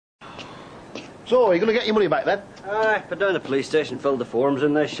So, are you going to get your money back then? Aye, put down the police station, filled the forms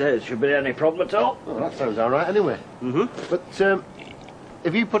in there. Should be any problem at all. Oh, that sounds all right anyway. But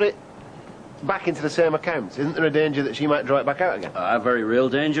if you put it back into the same account, isn't there a danger that she might draw it back out again? Very real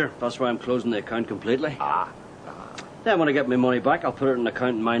danger. That's why I'm closing the account completely. Then when I get my money back, I'll put it in an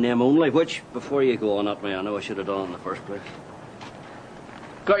account in my name only, which, before you go on at me, I know I should have done in the first place.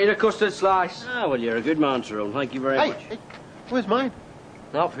 Got you the custard slice. Ah, well, you're a good man, Tyrone. Thank you very much. Hey, where's mine?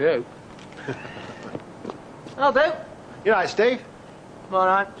 Not for you. I'll do. You right, Steve? I'm all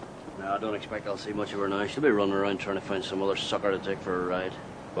right. No, I don't expect I'll see much of her now. She'll be running around trying to find some other sucker to take for a ride.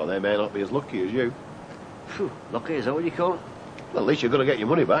 Well, they may not be as lucky as you. Phew, lucky, is that what you call it? Well, at least you're going to get your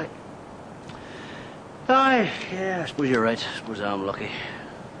money back. Aye, yeah, I suppose you're right. I suppose I'm lucky.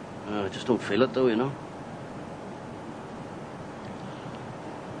 I just don't feel it, though, you know.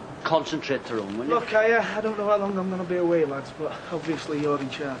 Concentrate, Tyrone, will you? Look, I don't know how long I'm going to be away, lads, but obviously you're in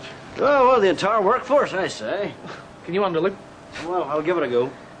charge. Oh, well, the entire workforce, I say. Can you handle him? Well, I'll give it a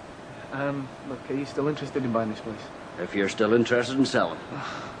go. Look, are you still interested in buying this place? If you're still interested in selling.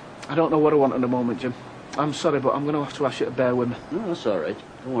 I don't know what I want at the moment, Jim. I'm sorry, but I'm going to have to ask you to bear with me. No, that's all right.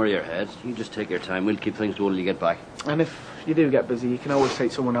 Don't worry your head. You just take your time. We'll keep things going till you get back. And if you do get busy, you can always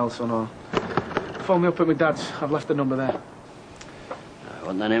take someone else on or phone me up at my dad's. I've left the number there.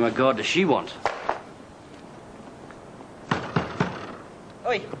 What in the name of God does she want?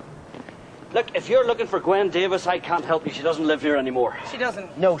 Oi. Look, if you're looking for Gwen Davis, I can't help you. She doesn't live here anymore. She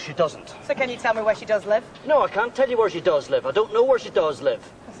doesn't? No, she doesn't. So can you tell me where she does live? No, I can't tell you where she does live. I don't know where she does live.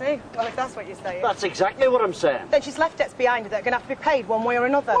 I see. Well, if that's what you're saying. That's exactly what I'm saying. Then she's left debts behind her that are going to have to be paid one way or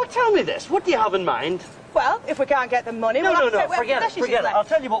another. Well, tell me this. What do you have in mind? Well, if we can't get the money, No, we'll have to take forget it, forget it. I'll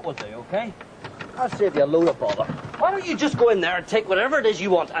tell you what we'll do, okay? I'll save you a load of bother. Why don't you just go in there and take whatever it is you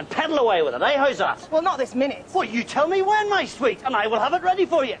want and pedal away with it, eh? How's that? Well, not this minute. Well, you tell me when, my sweet, and I will have it ready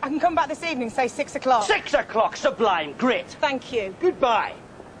for you. I can come back this evening, say 6 o'clock. 6 o'clock, sublime, great. Thank you. Goodbye.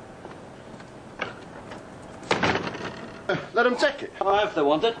 Let them take it. Oh, if they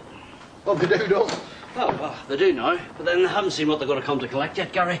want it. Well, they do, don't they? Well, they do now, but then they haven't seen what they're going to come to collect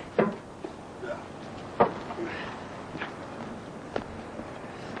yet, Gary.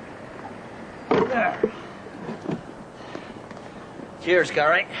 There. Cheers,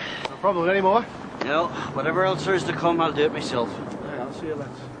 Gary. No problem anymore. No, whatever else there is to come, I'll do it myself. Yeah, I'll see you,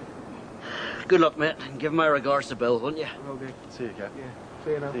 lads. Good luck, mate, and give my regards to Bill, won't you? Okay. See you, Cap. Yeah.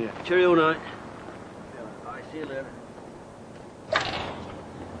 See you now. See you. Cheerio now. Bye, see you later.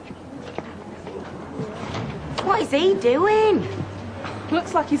 What is he doing?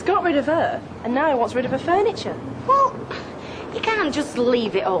 Looks like he's got rid of her, and now he wants rid of her furniture. Well, you can't just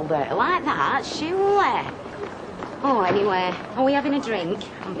leave it all there like that, surely. Oh, anyway, are we having a drink?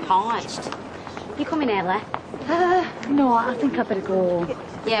 I'm parched. You coming early? No, I think I'd better go.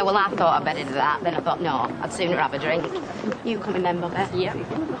 Yeah, well, I thought I'd better do that. Then I thought, no, I'd sooner have a drink. You coming then, Bobby? Yeah.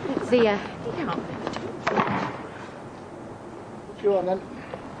 See ya. Go on, then.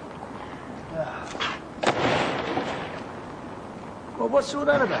 Well, what's all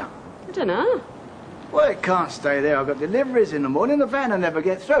that about? I don't know. Well, it can't stay there. I've got deliveries in the morning. The van will never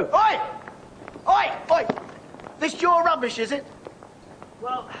get through. Oi! Oi! Oi! This your rubbish, is it?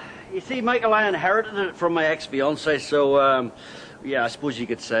 Well, you see, Michael, I inherited it from my ex-fiancée, so, yeah, I suppose you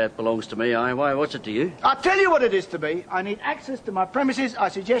could say it belongs to me. Why, what's it to you? I'll tell you what it is to me. I need access to my premises. I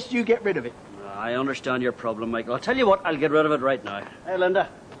suggest you get rid of it. I understand your problem, Michael. I'll tell you what, I'll get rid of it right now. Hey, Linda.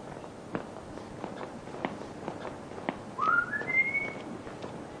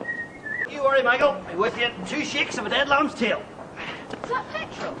 You worry, Michael. I'm with you. 2 shakes of a dead lamb's tail. Is that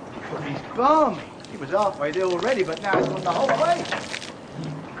petrol? Well, he's balmy. He was halfway there already, but now he's gone the whole way.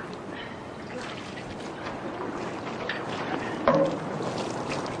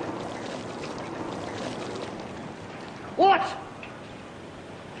 What?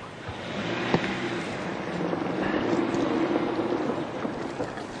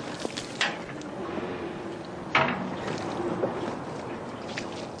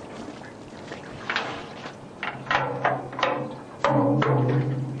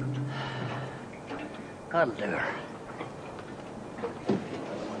 That'll do her.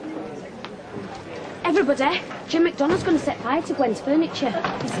 Everybody, Jim McDonald's going to set fire to Gwen's furniture.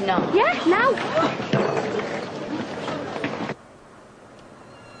 He's not. Yeah, now.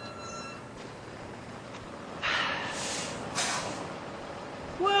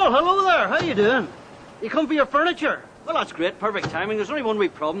 Well, hello there. How you doing? You come for your furniture? Well, that's great. Perfect timing. There's only one wee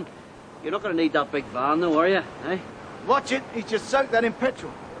problem. You're not going to need that big van, though, are you? Eh? Watch it. He's just soaked that in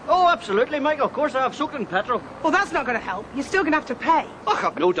petrol. Oh, absolutely, Michael. Of course I have soaked in petrol. Well, that's not going to help. You're still going to have to pay. Oh,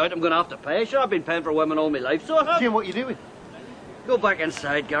 I've no doubt I'm going to have to pay. Sure, I've been paying for women all my life, so I have. Jim, what are you doing? Go back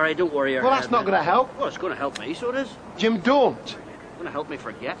inside, Gary. Don't worry your Well, head, that's not man. going to help. Well, it's going to help me, so it is. Jim, don't. It's going to help me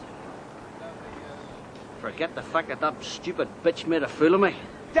forget. Forget the fact that that stupid bitch made a fool of me.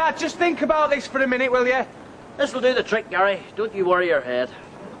 Dad, just think about this for a minute, will you? This'll do the trick, Gary. Don't you worry your head.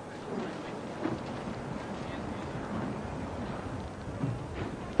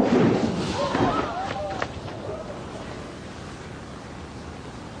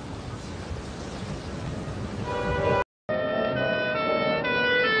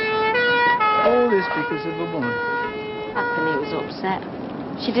 All this because of a woman. Happily was upset.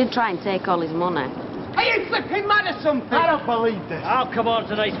 She did try and take all his money. Are you flipping mad or something? I don't believe this. Oh, come on,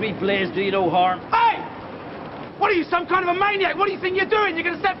 it's a nice wee blaze. Do you no harm? Hey! What are you, some kind of a maniac? What do you think you're doing? You're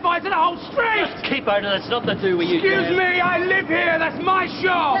going to set fire to the whole street! Just keep out of this. Nothing to do with you. Excuse Dave. me, I live here. That's my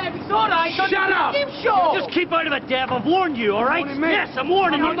shop. Yeah, it's all right. Shut up! Just keep out of it, Dave. I've warned you, all right? Warning me? Yes, I'm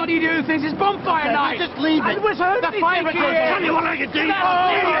warning you. I'm not idiot who thinks it's bonfire night. Just leave it. And was hurt The fire brigade. Tell you what I can do.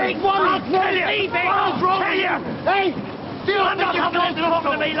 I'll tell you. Leave it. What's wrong with you? Hey! Do I'm not having to talk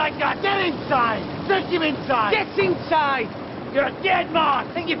to me like that. Get inside! Take him inside! Get inside. You're a dead man.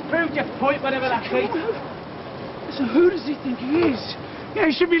 I think you've proved your point, whatever that means. So who does he think he is? Yeah,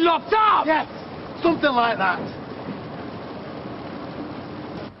 he should be locked up. Yes, something like that.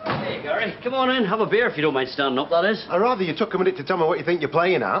 Hey, Gary, come on in. Have a beer if you don't mind standing up, that is. I'd rather you took a minute to tell me what you think you're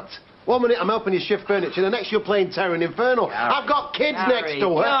playing at. 1 minute I'm helping you shift furniture, the next you're playing Terror and Inferno. I've got kids next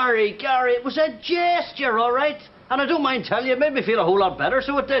door. Gary, it was a gesture, all right? And I don't mind telling you, it made me feel a whole lot better,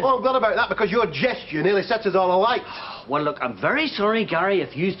 so it did. Oh, I'm glad about that because your gesture nearly set us all alight. Well, look, I'm very sorry, Gary,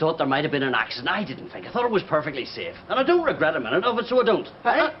 if you thought there might have been an accident. I didn't think. I thought it was perfectly safe. And I don't regret a minute of it, so I don't.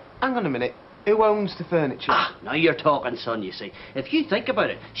 Hang on a minute. Who owns the furniture? Ah, now you're talking, son, you see. If you think about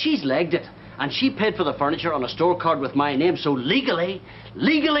it, she's legged it. And she paid for the furniture on a store card with my name, so legally,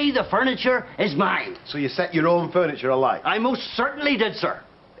 the furniture is mine. So you set your own furniture alight? I most certainly did, sir.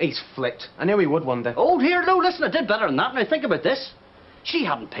 He's flipped. I knew he would one day. Oh, here, no, listen, I did better than that. Now, think about this. She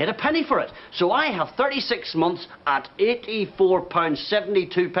hadn't paid a penny for it. So I have 36 months at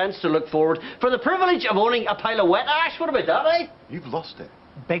 £84.72 to look forward for the privilege of owning a pile of wet ash. What about that, eh? You've lost it.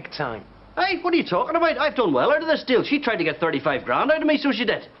 Big time. Hey, what are you talking about? I've done well out of this deal. She tried to get 35 grand out of me, so she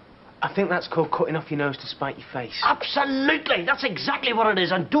did. I think that's called cutting off your nose to spite your face. Absolutely. That's exactly what it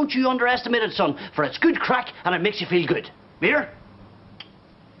is. And don't you underestimate it, son, for it's good crack and it makes you feel good. Beer?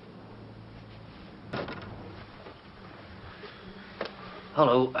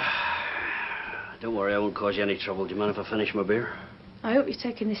 Hello. Don't worry, I won't cause you any trouble. Do you mind if I finish my beer? I hope you're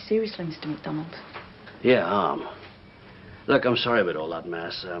taking this seriously, Mr. McDonald. Yeah, I am. Look, I'm sorry about all that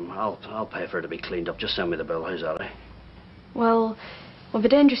mess. I'll pay for it to be cleaned up. Just send me the bill. How's that, eh? Well, with a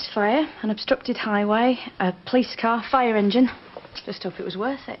dangerous fire, an obstructed highway, a police car, fire engine, just hope it was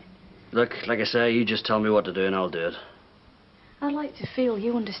worth it. Look, like I say, you just tell me what to do and I'll do it. I'd like to feel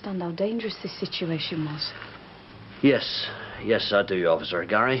you understand how dangerous this situation was. Yes, I do, Officer.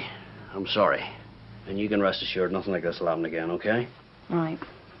 Gary, I'm sorry. And you can rest assured nothing like this will happen again, okay? Right.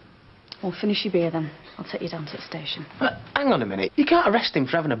 Well, finish your beer then. I'll take you down to the station. Hang on a minute. You can't arrest him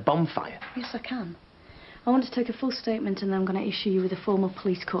for having a bonfire. Yes, I can. I want to take a full statement and then I'm going to issue you with a formal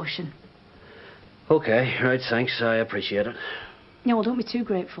police caution. Okay, right, thanks. I appreciate it. No, well, don't be too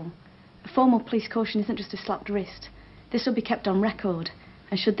grateful. A formal police caution isn't just a slapped wrist. This will be kept on record.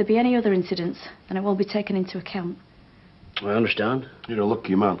 And should there be any other incidents, then it will be taken into account. I understand. You're a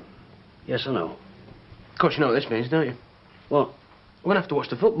lucky man. Yes, I know. Of course, you know what this means, don't you? What? We're going to have to watch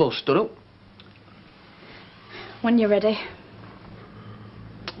the football stood up. When you're ready.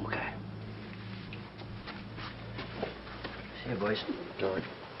 Okay. See you, boys. All right.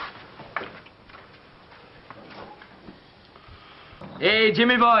 Hey,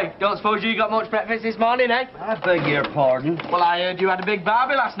 Jimmy boy. Don't suppose you got much breakfast this morning, eh? I beg your pardon. Well, I heard you had a big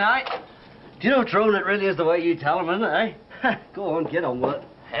barbie last night. Do you know, Tyrone, it really is the way you tell them, isn't it, eh? Go on, get on with it.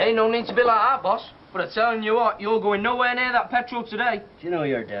 Hey, no need to be like that, boss. But I'm telling you what, you're going nowhere near that petrol today. Do you know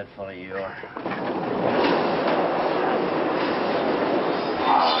you're dead funny, you are.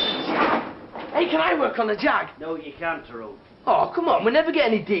 Hey, can I work on the Jag? No, you can't, Tyrone. Oh, come on, we never get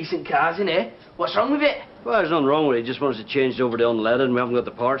any decent cars in here. What's wrong with it? Well, there's nothing wrong with it. He just wants to change it over to unleaded and we haven't got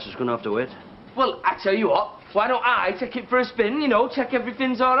the parts. It's going to have to wait. Well, I tell you what, why don't I take it for a spin, you know, check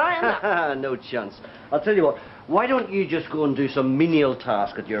everything's all right and that? No chance. I'll tell you what, why don't you just go and do some menial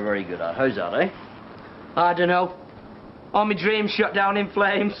task that you're very good at? How's that, eh? I don't know. All my dreams shut down in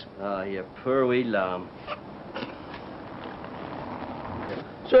flames. Ah, you poor wee lamb.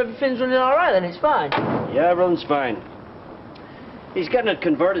 So everything's running all right then, it's fine? Yeah, everything's fine. He's getting it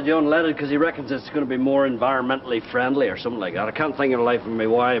converted to unleaded because he reckons it's going to be more environmentally friendly or something like that. I can't think of the life of me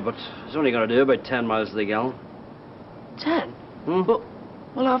why, but it's only going to do about 10 miles to the gallon. 10? But,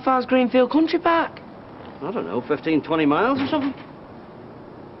 well, how far's Greenfield Country Park? I don't know, 15, 20 miles or something?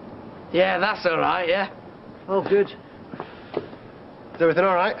 Yeah, that's all right, yeah. Oh, good. Is everything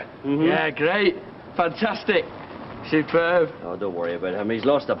all right? Yeah, great. Fantastic. Superb. Oh, don't worry about him. He's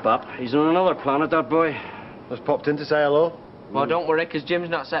lost a bat. He's on another planet, that boy. Just popped in to say hello. Well, don't worry, 'cause Jim's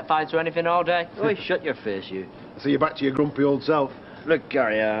not set fire to anything all day. Oh, shut your face, you. So you're back to your grumpy old self. Look,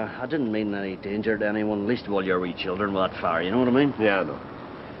 Gary, I didn't mean any danger to anyone, least of all your wee children with that fire, you know what I mean? Yeah, I know.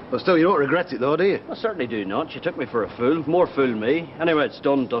 But still, you don't regret it, though, do you? I certainly do not. She took me for a fool. More fool me. Anyway, it's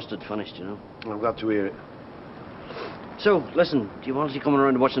done, dusted, finished, you know. I'm glad to hear it. So, listen, do you want to come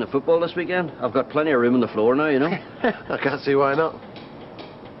around watching the football this weekend? I've got plenty of room on the floor now, you know. I can't see why not.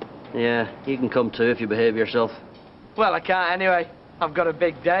 Yeah, you can come too if you behave yourself. Well, I can't anyway. I've got a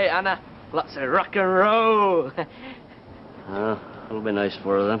big day, Anna. Lots of rock and roll. It'll be nice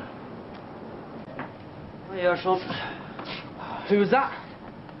for her then. Oh, yeah, son. Who's that?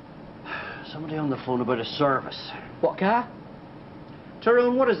 Somebody on the phone about a service. What car?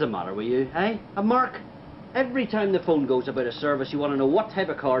 Tyrone, what is the matter with you, eh? And Mark, every time the phone goes about a service, you want to know what type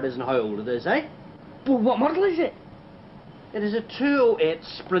of car it is and how old it is, eh? Well, what model is it? It is a 208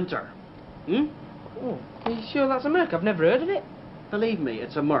 Sprinter. Hmm? Oh, are you sure that's a Merc? I've never heard of it. Believe me,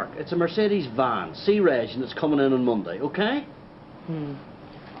 it's a Merc. It's a Mercedes van, C-Reg, and it's coming in on Monday, okay?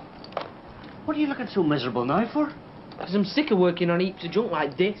 What are you looking so miserable now for? 'Cause I'm sick of working on heaps of junk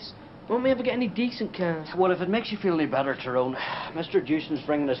like this. Won't we ever get any decent cars? Well, if it makes you feel any better, Tyrone, Mr. Dewson's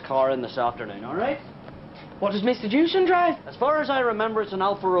bringing his car in this afternoon, all right? What does Mr. Dewson drive? As far as I remember, it's an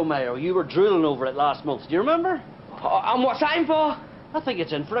Alfa Romeo. You were drooling over it last month. Do you remember? And what's that in for? I think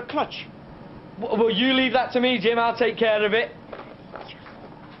it's in for a clutch. Well, you leave that to me, Jim. I'll take care of it.